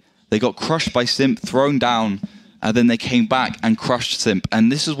yesterday. They got crushed by Simp, thrown down, and then they came back and crushed Simp.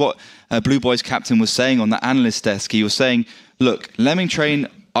 And this is what Blue Boy's captain was saying on the analyst desk. He was saying, look, Lemming Train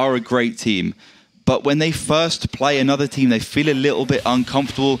are a great team, but when they first play another team, they feel a little bit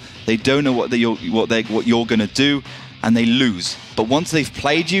uncomfortable. They don't know what you're going to do, and they lose. But once they've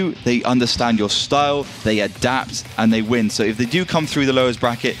played you, they understand your style, they adapt, and they win. So if they do come through the lowest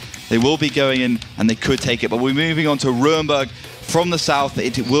bracket, they will be going in, and they could take it. But we're moving on to Rurenberg from the south.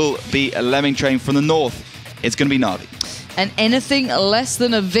 It will be a Lemming Train from the north. It's going to be Na'Vi. And anything less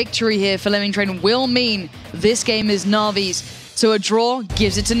than a victory here for Lemming Train will mean this game is Na'Vi's. So a draw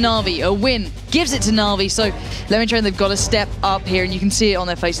gives it to Na'Vi. A win gives it to Na'Vi. So Lemming Train, they've got to step up here, and you can see it on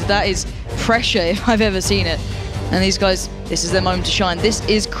their faces. That is pressure if I've ever seen it. And these guys, this is their moment to shine. This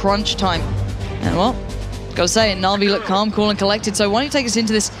is crunch time. And well, gotta say, Na'Vi look calm, cool, and collected. So why don't you take us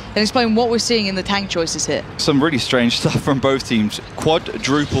into this and explain what we're seeing in the tank choices here? Some really strange stuff from both teams.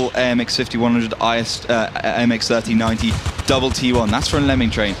 Quadruple AMX 5100, AMX 3090, double T1. That's from Lemming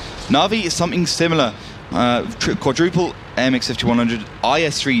Train. Na'Vi is something similar. Quadruple AMX 5100,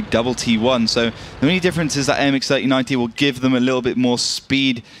 IS3, double T1. So the only difference is that AMX 3090 will give them a little bit more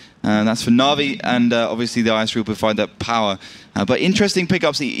speed. That's for Na'Vi, and obviously the IS3 will provide that power. But interesting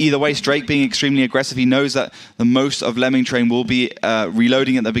pickups either way. Strake being extremely aggressive. He knows that the most of Lemming Train will be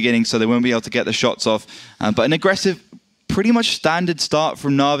reloading at the beginning, so they won't be able to get the shots off. But an aggressive, pretty much standard start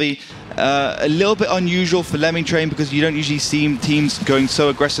from Na'Vi. A little bit unusual for Lemming Train because you don't usually see teams going so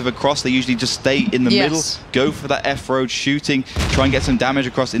aggressive across. They usually just stay in the middle, go for that F-road shooting, try and get some damage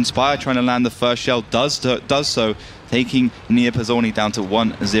across. Inspire trying to land the first shell, does so, taking Nia Pizzoni down to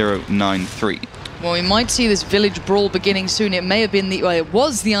 1093. Well, we might see this village brawl beginning soon. It may have been it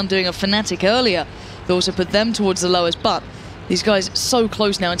was the undoing of Fnatic earlier that also put them towards the lowest, but these guys so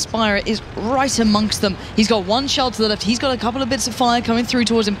close now. Inspire is right amongst them. He's got one shell to the left. He's got a couple of bits of fire coming through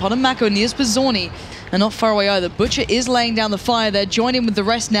towards him. Potomako and Nias Pizzoni are not far away either. Butcher is laying down the fire there, joining with the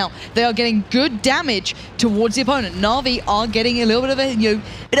rest now. They are getting good damage towards the opponent. Na'Vi are getting a little bit of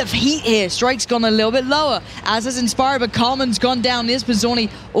bit of heat here. Strike's gone a little bit lower, as has Inspire, but Carmen's gone down. Nias Pizzoni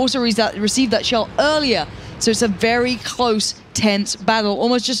also received that shell earlier. So it's a very close, tense battle,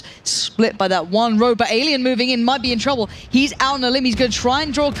 almost just split by that one road. But Alien moving in might be in trouble. He's out on a limb. He's going to try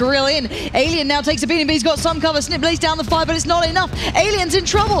and draw Kirill in. Alien now takes a beating, but he's got some cover. Snip lays down the fire, but it's not enough. Alien's in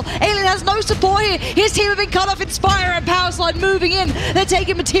trouble. Alien has no support here. His team have been cut off. Inspire and Power Slide moving in. They're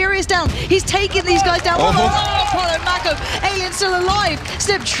taking Materius down. He's taking these guys down. Potomako. Alien's still alive.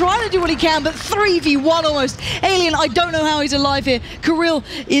 Snip trying to do what he can, but 3v1 almost. Alien, I don't know how he's alive here. Kirill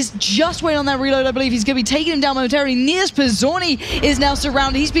is just waiting on that reload. I believe he's going to be taking him down momentarily. Nias Pizzoni is now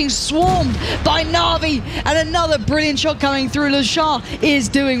surrounded. He's being swarmed by Na'Vi, and another brilliant shot coming through. Lashar is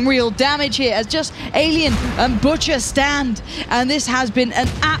doing real damage here as just Alien and Butcher stand, and this has been an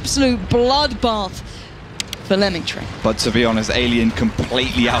absolute bloodbath for Lemming Train. But to be honest, Alien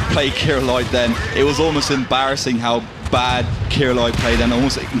completely outplayed Kirill then. It was almost embarrassing how bad Kirill played, and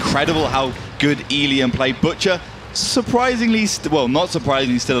almost incredible how good Alien played. Butcher surprisingly, well, not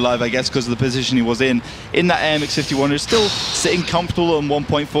surprisingly still alive, I guess, because of the position he was in that AMX 51. Still sitting comfortable on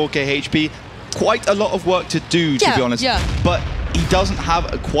 1.4k HP. Quite a lot of work to do, to be honest. But he doesn't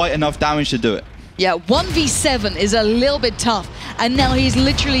have quite enough damage to do it. Yeah, 1v7 is a little bit tough, and now he's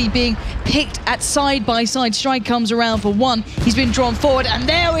literally being picked at side by side. Strike comes around for one. He's been drawn forward, and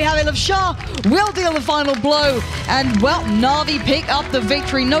there we have it. Lashar will deal the final blow, and well, Na'Vi pick up the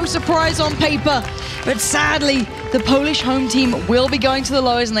victory. No surprise on paper, but sadly, the Polish home team will be going to the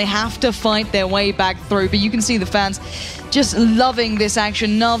lowers, and they have to fight their way back through. But you can see the fans just loving this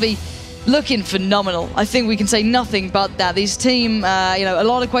action. Na'Vi looking phenomenal. I think we can say nothing but that. This team, a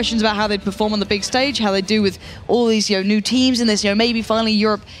lot of questions about how they perform on the big stage, how they do with all these, new teams in this. Maybe finally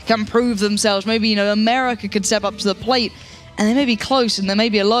Europe can prove themselves. Maybe, America could step up to the plate, and they may be close, and there may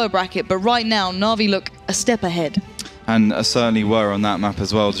be a lower bracket. But right now, Na'Vi look a step ahead. and certainly were on that map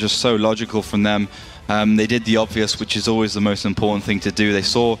as well. It's just so logical from them. They did the obvious, which is always the most important thing to do. They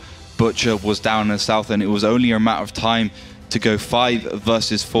saw Butcher was down in the south, and it was only a matter of time to go 5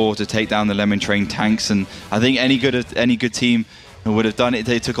 versus 4 to take down the Lemming Train tanks. And I think any good team would have done it.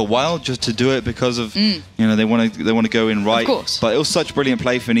 They took a while just to do it because of you know, they want to go in right. Of course. But it was such brilliant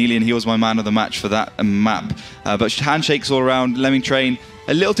play for Neely, and he was my man of the match for that map. But handshakes all around. Lemming Train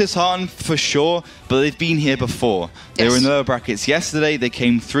a little disheartened for sure, but they've been here before. They were in the lower brackets yesterday. They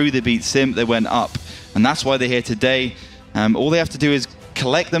came through. They beat Simp. They went up, and that's why they're here today. All they have to do is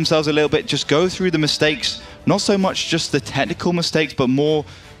collect themselves a little bit, just go through the mistakes, not so much just the technical mistakes, but more,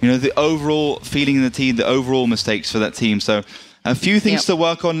 you know, the overall feeling in the team, the overall mistakes for that team. So a few things to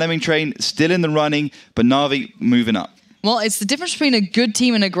work on. Lemming Train still in the running, but Na'Vi moving up. Well, it's the difference between a good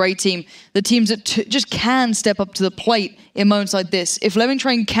team and a great team. The teams that just can step up to the plate in moments like this. If Lemming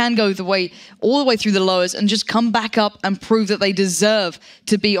Train can go all the way through the lowers and just come back up and prove that they deserve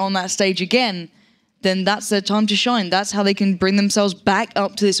to be on that stage again, then that's their time to shine. That's how they can bring themselves back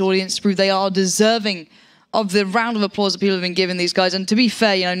up to this audience to prove they are deserving of the round of applause that people have been giving these guys. And to be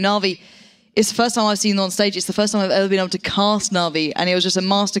fair, you know, Na'Vi, it's the first time I've seen them on stage. It's the first time I've ever been able to cast Na'Vi, and it was just a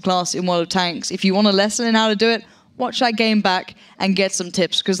masterclass in World of Tanks. If you want a lesson in how to do it, watch that game back and get some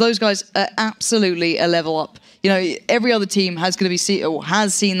tips, because those guys are absolutely a level up. You know, every other team has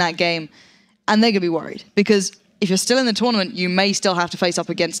seen that game, and they're going to be worried, because if you're still in the tournament, you may still have to face up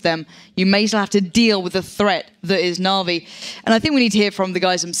against them. You may still have to deal with the threat that is Na'Vi. And I think we need to hear from the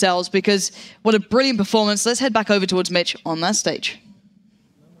guys themselves, because what a brilliant performance. Let's head back over towards Mitch on that stage.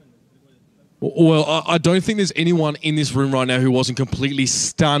 Well, I don't think there's anyone in this room right now who wasn't completely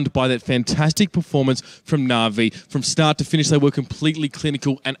stunned by that fantastic performance from Na'Vi. From start to finish, they were completely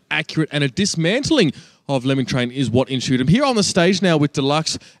clinical and accurate, and a dismantling of Lemming Train is what ensued. I'm here on the stage now with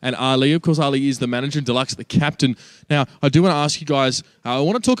Deluxe and Ali. Of course, Ali is the manager and Deluxe the captain. Now, I do want to ask you guys, I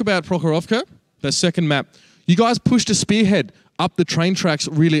want to talk about Prokhorovka, the second map. You guys pushed a spearhead up the train tracks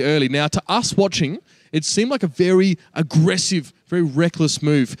really early. Now, to us watching, it seemed like a very aggressive, very reckless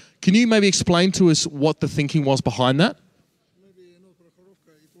move. Can you maybe explain to us what the thinking was behind that? Maybe not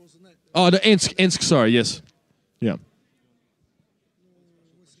Prokhorovka, it was Natus. Oh, the Ensk, sorry, yes. Yeah.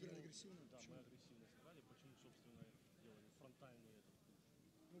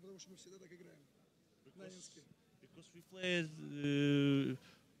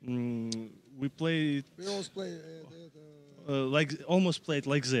 We always play almost played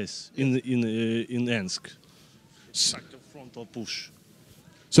like this in Ensk. Frontal push.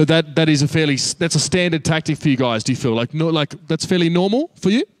 So that is that's a standard tactic for you guys. Do you feel like that's fairly normal for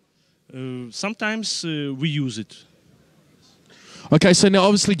you? Sometimes we use it. Okay, so now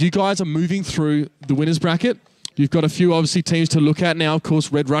obviously you guys are moving through the winners bracket. You've got a few obviously teams to look at now. Of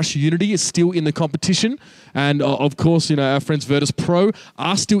course, Red Rush Unity is still in the competition, and of course, you know, our friends Virtus Pro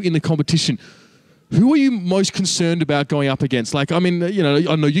are still in the competition. Who are you most concerned about going up against? Like, I mean, you know,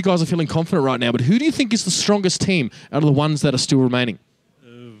 I know you guys are feeling confident right now, but who do you think is the strongest team out of the ones that are still remaining?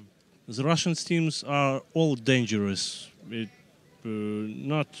 The Russian teams are all dangerous.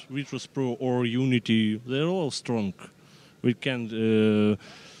 Not Virtus Pro or Unity, they're all strong. We can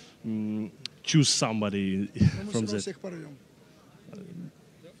choose somebody from that.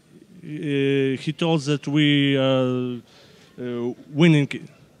 He told that we will win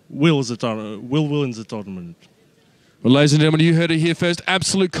the tournament. Well, ladies and gentlemen, you heard it here first.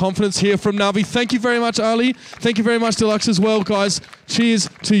 Absolute confidence here from Na'Vi. Thank you very much, Ali. Thank you very much, Deluxe, as well, guys. Cheers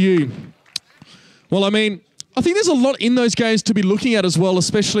to you. Well, I mean, I think there's a lot in those games to be looking at as well,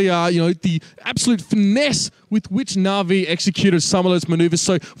 especially, you know, the absolute finesse with which Na'Vi executed some of those maneuvers.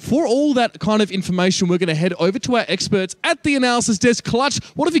 So for all that kind of information, we're going to head over to our experts at the analysis desk. Clutch,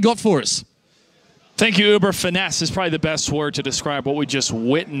 what have you got for us? Thank you, Uber. Finesse is probably the best word to describe what we just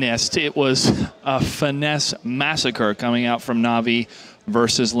witnessed. It was a finesse massacre coming out from Na'Vi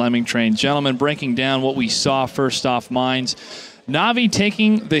versus Lemming Train. Gentlemen, breaking down what we saw first off Mines. Na'Vi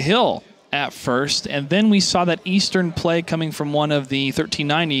taking the hill at first, and then we saw that Eastern play coming from one of the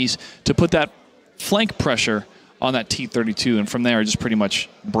 1390s to put that flank pressure on that T-32, and from there it just pretty much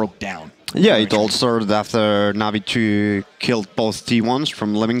broke down. Yeah, it all started after Na'Vi 2 killed both T1s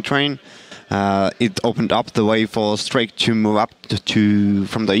from Lemming Train. It opened up the way for Strake to move up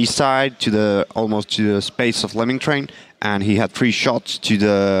from the east side to almost to the space of Lemming Train, and he had 3 shots to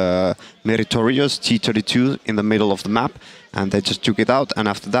the meritorious T-32 in the middle of the map, and they just took it out, and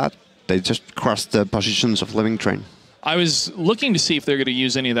after that they just crushed the positions of Lemming Train. I was looking to see if they're going to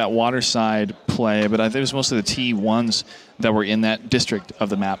use any of that water side play, but I think it was mostly the T1s that were in that district of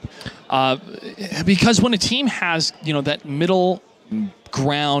the map. Because when a team has, you know, that middle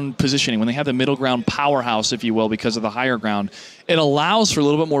ground positioning, when they have the middle ground powerhouse, if you will, because of the higher ground, it allows for a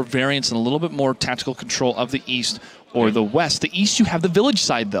little bit more variance and a little bit more tactical control of the East or the West. The East, you have the village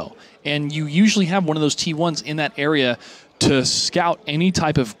side, though, and you usually have one of those T1s in that area to scout any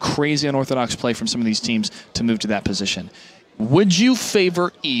type of crazy unorthodox play from some of these teams to move to that position. Would you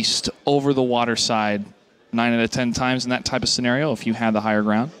favor East over the water side 9 out of 10 times in that type of scenario if you had the higher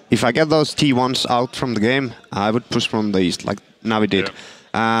ground? If I get those T1s out from the game, I would push from the East, like Navi did.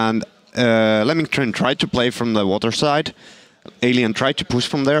 Yeah. And Lemming tried to play from the water side. Alien tried to push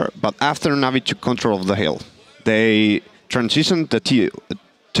from there, but after Navi took control of the hill, they transitioned the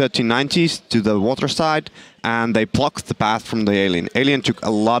T3090s to the water side, and they blocked the path from the Alien. Alien took a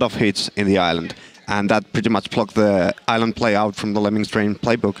lot of hits in the island, and that pretty much blocked the island play out from the Lemming Train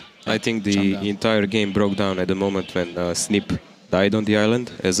playbook. I think the entire game broke down at the moment when Snip died on the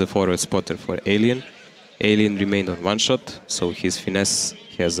island as a forward spotter for Alien. Alien remained on one shot, so his finesse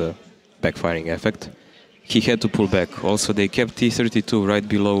has a backfiring effect. He had to pull back. Also, they kept T32 right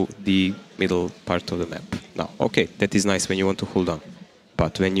below the middle part of the map. Now, okay, that is nice when you want to hold on.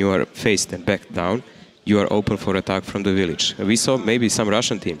 But when you are faced and back down, you are open for attack from the village. We saw maybe some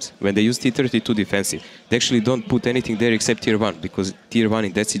Russian teams, when they use T32 defensive, they actually don't put anything there except Tier 1, because Tier 1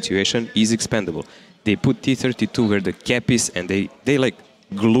 in that situation is expendable. They put T32 where the cap is, and they like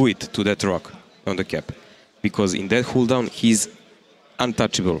glue it to that rock on the cap. Because in that cooldown, he's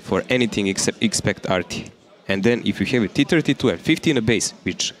untouchable for anything except RT. And then if you have a T32 and 50 in a base,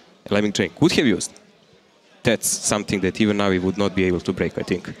 which Lemming Train could have used, that's something that even Navi would not be able to break, I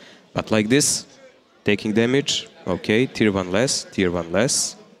think. But like this, taking damage, okay, Tier 1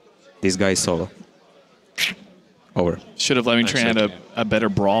 less, this guy is solo. Over. Should have Lemming Train had a better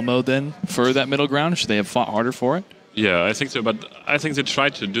brawl mode then for that middle ground? Should they have fought harder for it? Yeah, I think so, but I think they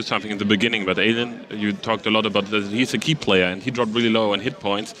tried to do something in the beginning, but Alien, you talked a lot about that he's a key player, and he dropped really low on hit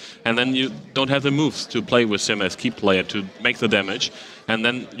points, and then you don't have the moves to play with him as key player to make the damage, and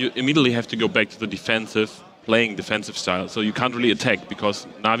then you immediately have to go back to the playing defensive style, so you can't really attack, because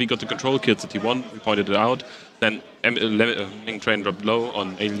Navi got the control kills at T1, we pointed it out, then Lemming Train dropped low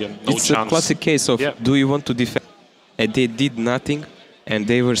on Alien, no it's chance. It's a classic case of, do you want to defend? And they did nothing, and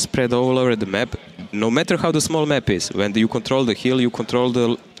they were spread all over the map. No matter how the small map is, when you control the hill, you control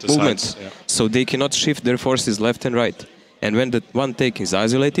the movements. Sides, yeah. So they cannot shift their forces left and right. And when the one take is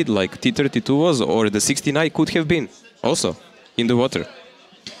isolated, like T32 was, or the 69 could have been, also, in the water.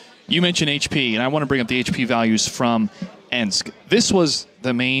 You mentioned HP, and I want to bring up the HP values from Ensk. This was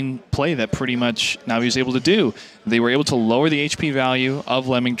the main play that pretty much Navi was able to do. They were able to lower the HP value of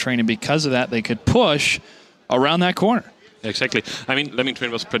Lemming Train, and because of that, they could push around that corner. Exactly. I mean, Lemming Train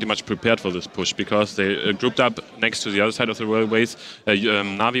was pretty much prepared for this push because they grouped up next to the other side of the railways.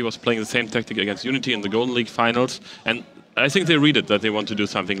 Navi was playing the same tactic against Unity in the Golden League finals, and I think they read it that they want to do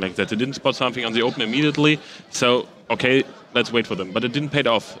something like that. They didn't spot something on the open immediately, so okay, let's wait for them. But it didn't pay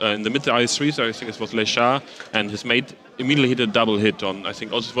off. In the mid IS3, so I think it was Leshar, and his mate immediately hit a double hit on, I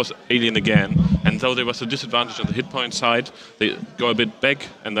think also it was Alien again. And though there was a disadvantage on the hit point side, they go a bit back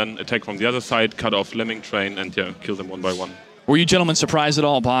and then attack from the other side, cut off Lemming Train, and kill them one by one. Were you gentlemen surprised at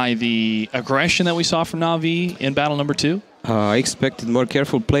all by the aggression that we saw from Navi in battle number 2? I expected more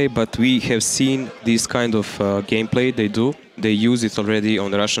careful play, but we have seen this kind of gameplay they do. They use it already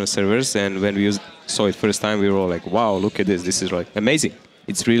on the Russian servers, and when we saw it first time, we were all like, wow, look at this. This is like amazing.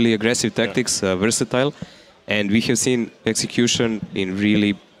 It's really aggressive tactics, versatile, and we have seen execution in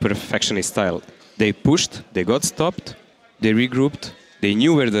really perfectionist style. They pushed, they got stopped, they regrouped, they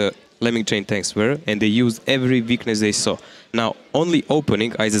knew where the Lemming Train tanks were, and they used every weakness they saw. Now, only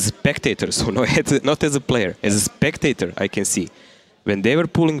opening as a spectator, so not as a player, as a spectator, I can see. When they were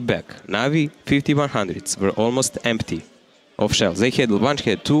pulling back, Navi 5100s were almost empty of shells. They had one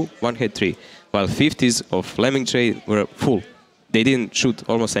had 2, one had 3, while 50s of Lemming Train were full. They didn't shoot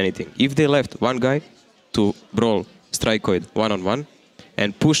almost anything. If they left one guy to brawl Strikeoid one-on-one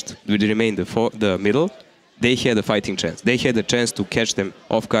and pushed with the remain the middle, they had a fighting chance. They had a chance to catch them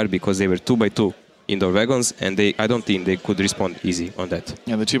off guard because they were 2x2 indoor wagons, and I don't think they could respond easy on that.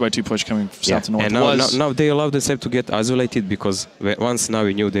 Yeah, the 2x2 push coming south to north. And now they allowed themselves to get isolated because once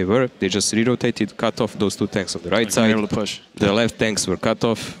Navi knew they just re-rotated, cut off those 2 tanks on the right side. Able to push. The left tanks were cut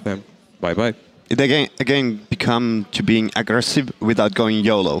off, and bye-bye. It again become to being aggressive without going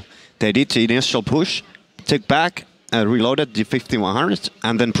YOLO. They did the initial push, took back, reloaded the 5100s,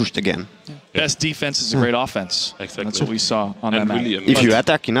 and then pushed again. Yeah. Best defense is a great offense. Exactly. That's what we saw on that map. If you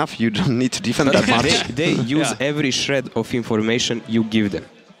attack enough, you don't need to defend that much. They use every shred of information you give them.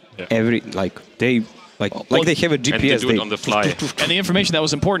 Yeah. They Like they have a GPS. And they do it on the fly. And the information that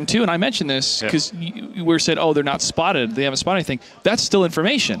was important too, and I mentioned this because you were said, oh, they're not spotted, they haven't spotted anything. That's still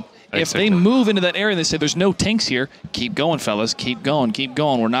information. If they move into that area and they say there's no tanks here, keep going, fellas, keep going, keep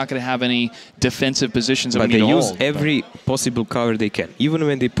going. We're not going to have any defensive positions that we need to hold. But they use every possible cover they can. Even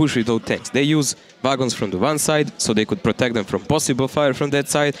when they push without tanks, they use wagons from the one side so they could protect them from possible fire from that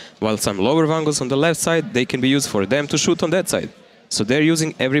side, while some lower wagons on the left side, they can be used for them to shoot on that side. So they're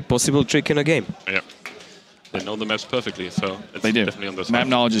using every possible trick in a game. Yeah. They know the maps perfectly, so it's they do. Definitely on the side. Map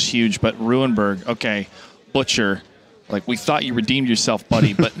knowledge is huge, but Ruinberg, okay, Butcher, like we thought you redeemed yourself,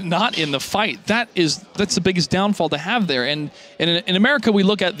 buddy, but not in the fight. That's the biggest downfall to have there. And in America, we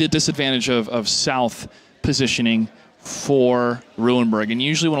look at the disadvantage of south positioning for Ruinberg. And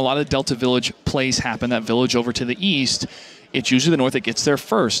usually when a lot of Delta Village plays happen, that village over to the east, it's usually the north that gets there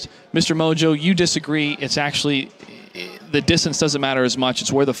first. Mr. Mojo, you disagree. It's actually, the distance doesn't matter as much.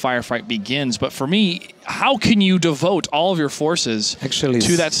 It's where the firefight begins. But for me, how can you devote all of your forces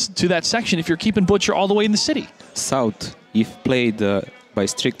to that section if you're keeping Butcher all the way in the city? South, if played by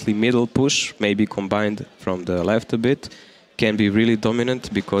strictly middle push, maybe combined from the left a bit, can be really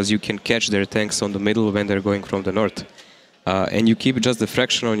dominant because you can catch their tanks on the middle when they're going from the north. And you keep just the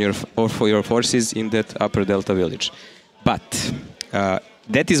fraction on your forces in that upper Delta village. But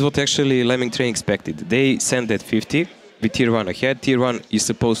that is what actually Lemming Train expected. They sent that 50 with Tier 1 ahead. Tier 1 is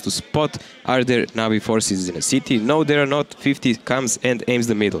supposed to spot, are there Navi forces in a city? No, there are not. 50 comes and aims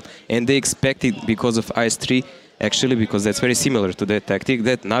the middle. And they expected, because of IS-3, actually, because that's very similar to that tactic,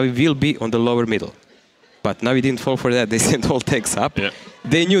 that Navi will be on the lower middle. But Navi didn't fall for that. They sent all tanks up. Yeah.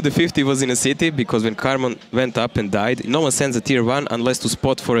 They knew the 50 was in a city because when Carmon went up and died, no one sends a Tier 1 unless to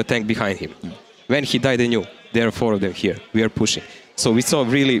spot for a tank behind him. When he died, they knew there are 4 of them here. We are pushing. So we saw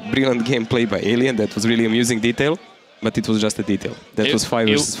really brilliant gameplay by Alien. That was really amusing detail. But it was just a detail. That was 5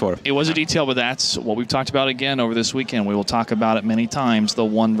 versus 4. It was a detail, but that's what we've talked about again over this weekend. We will talk about it many times, the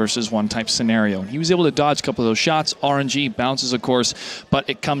 1 versus 1 type scenario. He was able to dodge a couple of those shots. RNG bounces, of course, but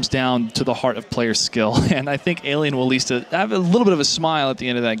it comes down to the heart of player skill. And I think Alien will at least have a little bit of a smile at the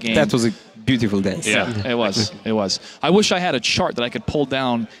end of that game. That was a beautiful dance. Yeah, it was. It was. I wish I had a chart that I could pull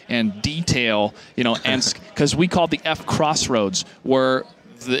down and detail, and because we called the F crossroads, where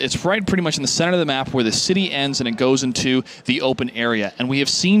it's right pretty much in the center of the map where the city ends and it goes into the open area. And we have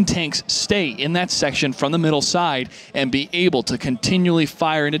seen tanks stay in that section from the middle side and be able to continually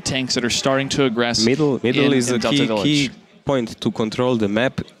fire into tanks that are starting to aggress. Middle is a key point to control the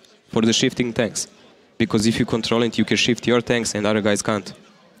map for the shifting tanks. Because if you control it, you can shift your tanks and other guys can't.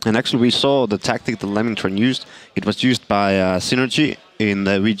 And actually we saw the tactic that Lemming Train used. It was used by Synergy in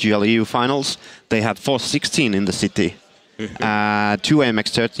the VGL EU finals. They had 416 in the city. 2 AMX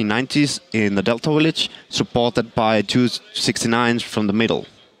 1390s in the Delta village, supported by 2 69s from the middle.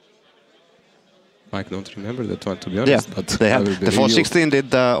 I don't remember that one, to be honest. Yeah, but they had the 416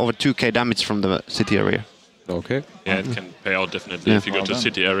 did over 2k damage from the city area. Okay. Yeah, it can pay out definitely if you go to the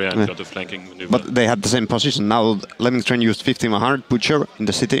city area and got the flanking maneuver. But they had the same position. Now Lemming Train used 15100 Butcher in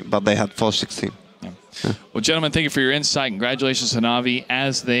the city, but they had 416. Well, gentlemen, thank you for your insight. Congratulations to Navi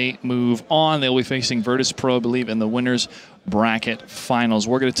as they move on. They'll be facing Virtus Pro, I believe, in the winners bracket finals.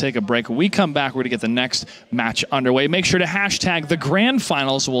 We're going to take a break. When we come back, we're going to get the next match underway. Make sure to hashtag the grand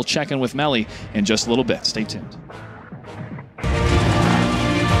finals. We'll check in with Melly in just a little bit. Stay tuned.